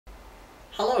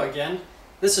Hello again,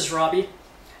 this is Robbie.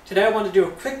 Today I want to do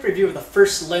a quick review of the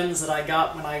first lens that I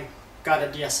got when I got a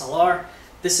DSLR.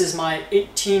 This is my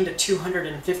 18 to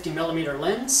 250 millimeter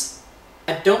lens.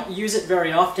 I don't use it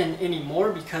very often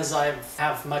anymore because I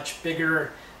have much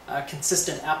bigger,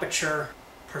 consistent aperture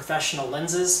professional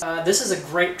lenses. This is a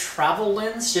great travel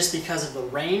lens just because of the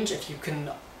range. If you can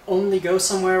only go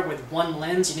somewhere with one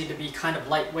lens, you need to be kind of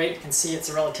lightweight. You can see it's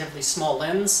a relatively small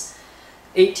lens.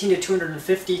 18 to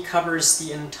 250 covers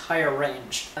the entire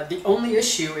range. The only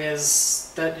issue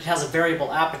is that it has a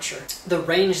variable aperture. The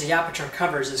range the aperture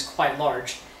covers is quite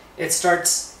large. It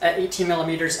starts at 18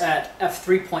 millimeters at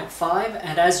f3.5,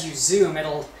 and as you zoom,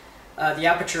 the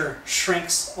aperture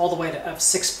shrinks all the way to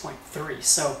f6.3.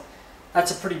 So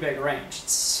that's a pretty big range.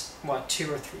 It's, what,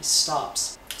 2 or 3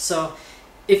 stops. So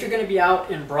if you're going to be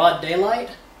out in broad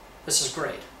daylight, this is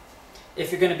great.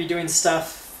 If you're going to be doing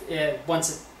stuff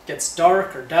once it gets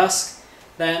dark or dusk,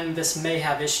 then this may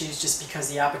have issues just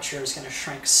because the aperture is going to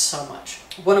shrink so much.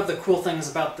 One of the cool things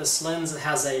about this lens, it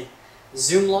has a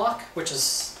zoom lock, which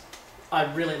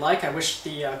I really like. I wish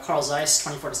the Carl Zeiss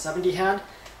 24-70 had.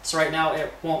 So right now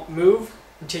it won't move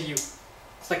until you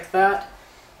click that,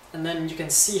 and then you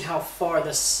can see how far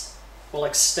this will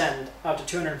extend out to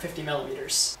 250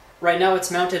 millimeters. Right now it's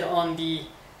mounted on the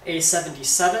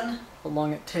A77. How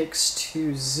long it takes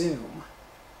to zoom.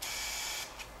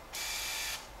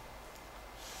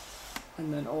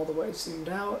 And then all the way zoomed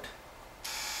out.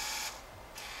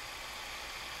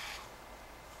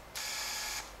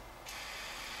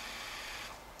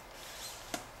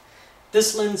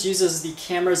 This lens uses the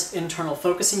camera's internal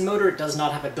focusing motor. It does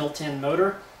not have a built-in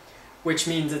motor, which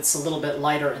means it's a little bit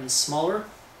lighter and smaller.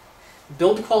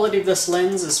 Build quality of this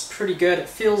lens is pretty good. It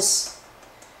feels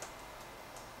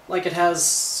like it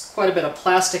has quite a bit of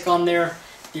plastic on there.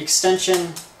 The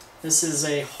extension, this is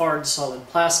a hard solid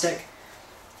plastic.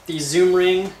 The zoom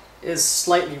ring is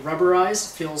slightly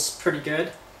rubberized, feels pretty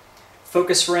good.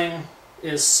 Focus ring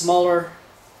is smaller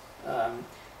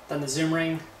than the zoom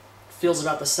ring, feels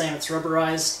about the same, it's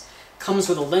rubberized. Comes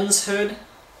with a lens hood,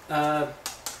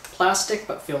 plastic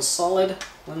but feels solid,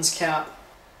 lens cap.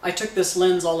 I took this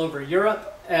lens all over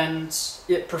Europe and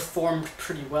it performed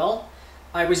pretty well.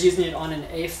 I was using it on an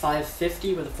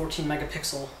A550 with a 14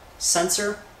 megapixel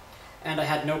sensor, and I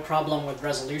had no problem with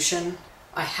resolution.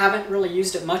 I haven't really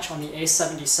used it much on the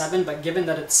A77, but given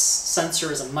that its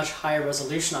sensor is a much higher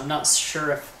resolution, I'm not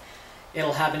sure if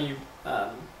it'll have any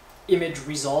image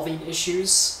resolving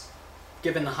issues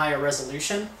given the higher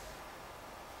resolution,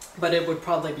 but it would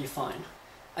probably be fine.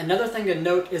 Another thing to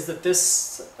note is that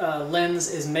this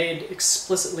lens is made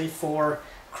explicitly for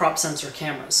crop sensor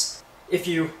cameras. If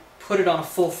you put it on a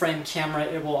full frame camera,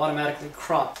 it will automatically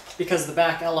crop because the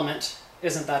back element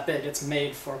isn't that big. It's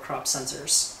made for crop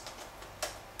sensors.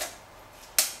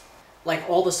 Like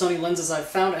all the Sony lenses I've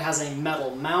found, it has a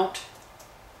metal mount,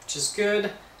 which is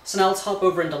good. So now let's hop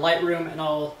over into Lightroom and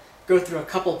I'll go through a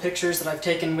couple pictures that I've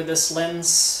taken with this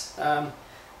lens.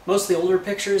 Mostly older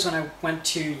pictures when I went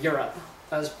to Europe.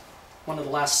 That was one of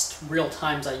the last real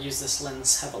times I used this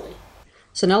lens heavily.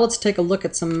 So now let's take a look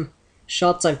at some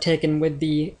shots I've taken with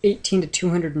the 18 to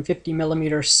 250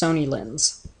 millimeter Sony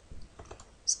lens.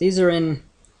 So these are in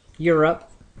Europe.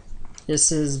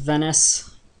 This is Venice.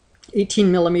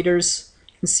 18 millimeters,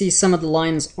 you can see some of the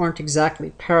lines aren't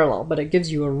exactly parallel, but it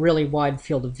gives you a really wide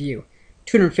field of view.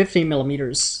 250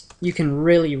 millimeters, you can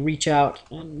really reach out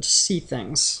and see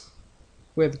things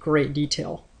with great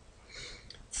detail.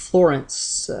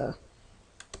 Florence,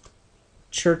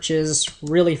 churches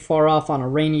really far off on a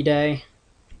rainy day.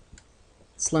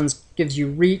 This lens gives you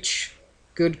reach,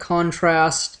 good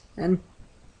contrast, and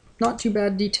not too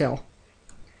bad detail.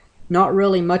 Not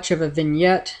really much of a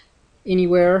vignette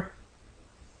anywhere.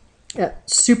 At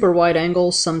super wide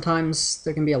angles, sometimes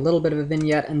there can be a little bit of a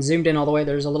vignette, and zoomed in all the way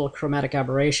there's a little chromatic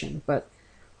aberration, but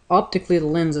optically the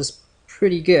lens is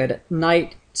pretty good. At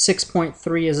night,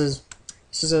 6.3 is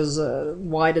as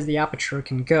wide as the aperture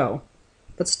can go,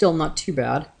 but still not too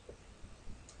bad.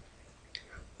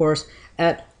 Of course,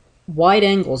 at wide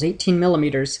angles, 18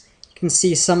 millimeters, you can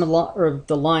see some of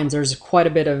the lines, there's quite a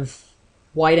bit of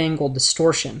wide angle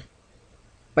distortion,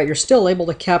 but you're still able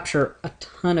to capture a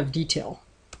ton of detail.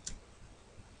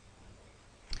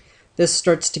 This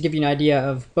starts to give you an idea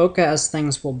of bokeh as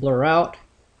things will blur out.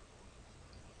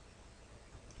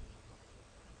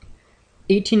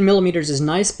 18 millimeters is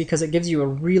nice because it gives you a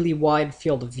really wide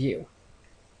field of view.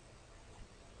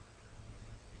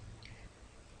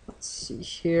 Let's see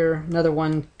here, another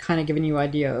one kind of giving you an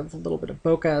idea of a little bit of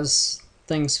bokeh as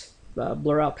things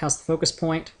blur out past the focus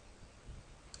point.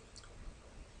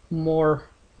 More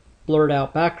blurred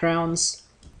out backgrounds.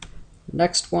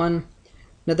 Next one,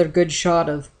 Another good shot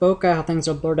of bokeh, how things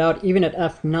are blurred out, even at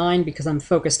f9, because I'm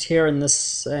focused here in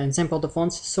this in Saint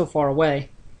Paul-de-France, so far away.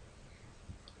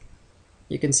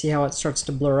 You can see how it starts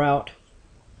to blur out.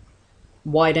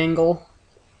 Wide angle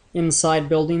inside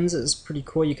buildings is pretty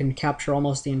cool. You can capture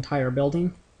almost the entire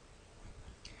building.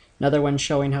 Another one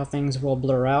showing how things will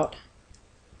blur out.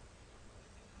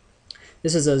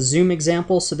 This is a zoom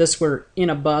example, so this we're in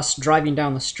a bus driving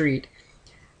down the street,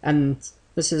 and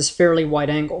this is fairly wide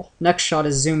angle. Next shot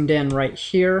is zoomed in right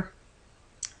here.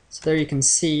 So there you can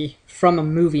see from a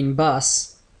moving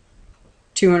bus,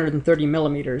 230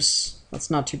 millimeters.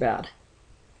 That's not too bad.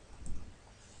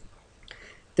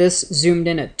 This zoomed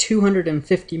in at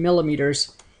 250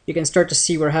 millimeters. You can start to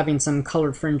see we're having some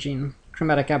colored fringing,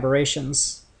 chromatic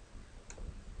aberrations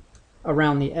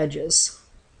around the edges.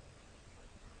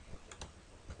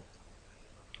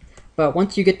 But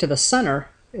once you get to the center,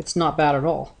 it's not bad at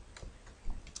all.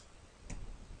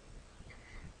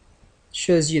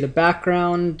 Shows you the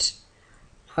background,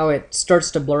 how it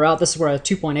starts to blur out. This is where a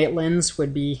 2.8 lens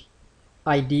would be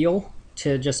ideal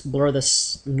to just blur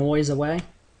this noise away.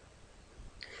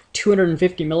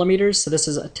 250 millimeters, so this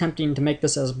is attempting to make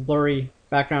this as blurry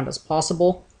background as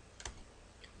possible.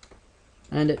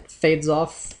 And it fades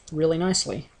off really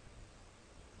nicely.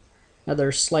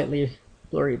 Another slightly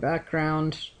blurry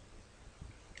background.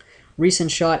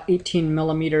 Recent shot, 18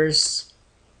 millimeters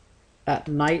at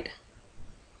night.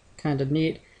 Kind of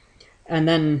neat. And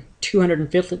then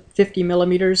 250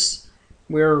 millimeters,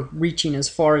 we're reaching as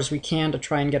far as we can to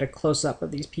try and get a close-up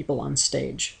of these people on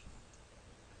stage.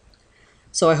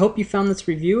 So I hope you found this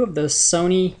review of the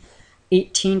Sony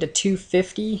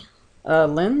 18-250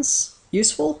 lens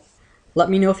useful. Let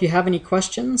me know if you have any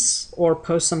questions or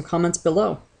post some comments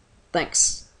below.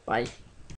 Thanks. Bye.